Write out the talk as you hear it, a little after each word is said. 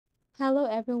Hello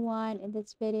everyone, in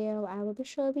this video I will be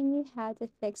showing you how to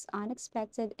fix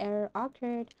unexpected error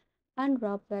occurred on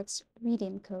Roblox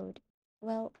redeem code.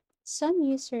 Well, some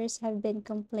users have been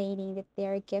complaining that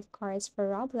their gift cards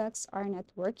for Roblox are not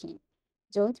working.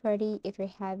 Don't worry if you're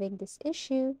having this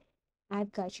issue,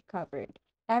 I've got you covered.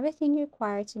 Everything you're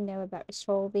required to know about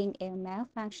resolving a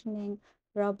malfunctioning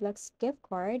Roblox gift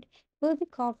card will be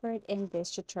covered in this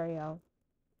tutorial.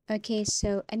 Okay,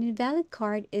 so an invalid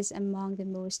card is among the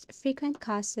most frequent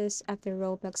causes of the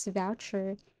Roblox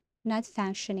voucher not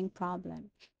functioning problem.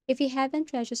 If you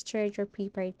haven't registered your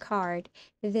prepaid card,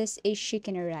 this issue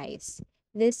can arise.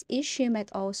 This issue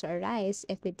might also arise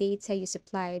if the data you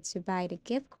supplied to buy the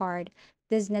gift card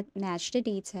does not match the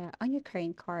data on your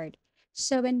current card.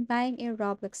 So when buying a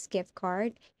Roblox gift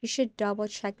card, you should double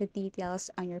check the details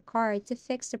on your card to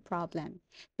fix the problem.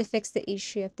 To fix the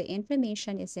issue if the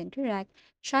information is incorrect,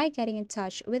 try getting in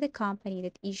touch with the company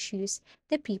that issues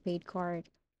the prepaid card.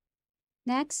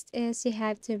 Next is you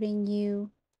have to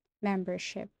renew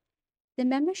membership. The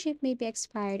membership may be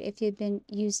expired if you've been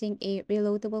using a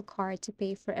reloadable card to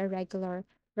pay for a regular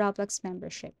Roblox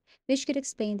membership, which could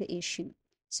explain the issue.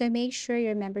 So make sure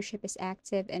your membership is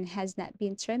active and has not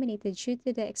been terminated due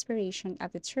to the expiration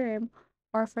of the term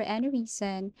or for any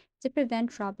reason to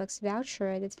prevent Roblox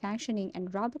voucher not functioning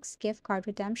and Roblox gift card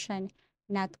redemption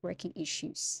not working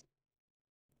issues.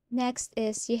 Next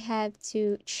is you have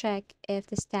to check if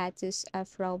the status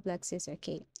of Roblox is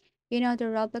okay. The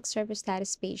Roblox server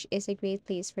status page is a great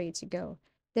place for you to go.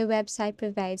 The website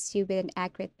provides you with an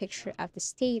accurate picture of the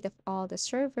state of all the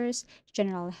servers'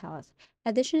 general health.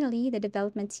 Additionally, the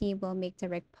development team will make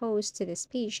direct posts to this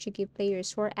page to give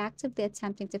players who are actively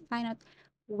attempting to find out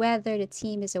whether the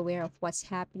team is aware of what's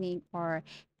happening or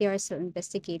they are still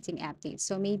investigating updates.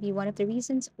 So maybe one of the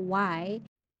reasons why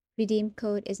redeem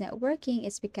code is not working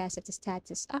is because of the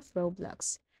status of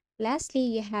Roblox. Lastly,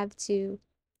 you have to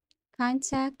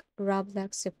contact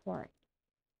Roblox support.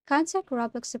 Contact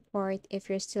Roblox support if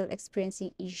you're still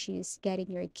experiencing issues getting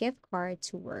your gift card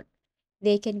to work.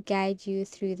 They can guide you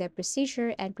through the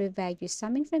procedure and provide you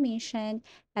some information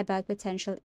about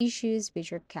potential issues with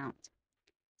your account.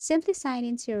 Simply sign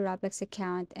into your Roblox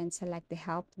account and select the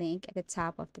help link at the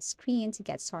top of the screen to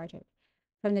get started.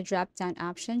 From the drop-down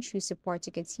option, choose support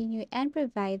to continue and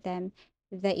provide them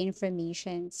the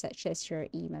information such as your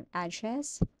email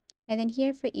address. And then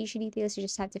here for issue details, you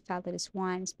just have to follow this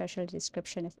one special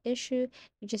description of issue.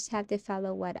 You just have to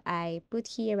follow what I put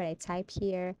here, what I type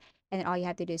here, and then all you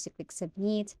have to do is to click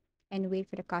submit and wait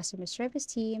for the customer service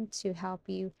team to help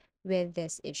you with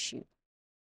this issue.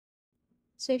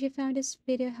 So if you found this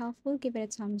video helpful, give it a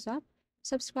thumbs up.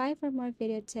 Subscribe for more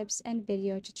video tips and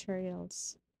video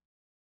tutorials.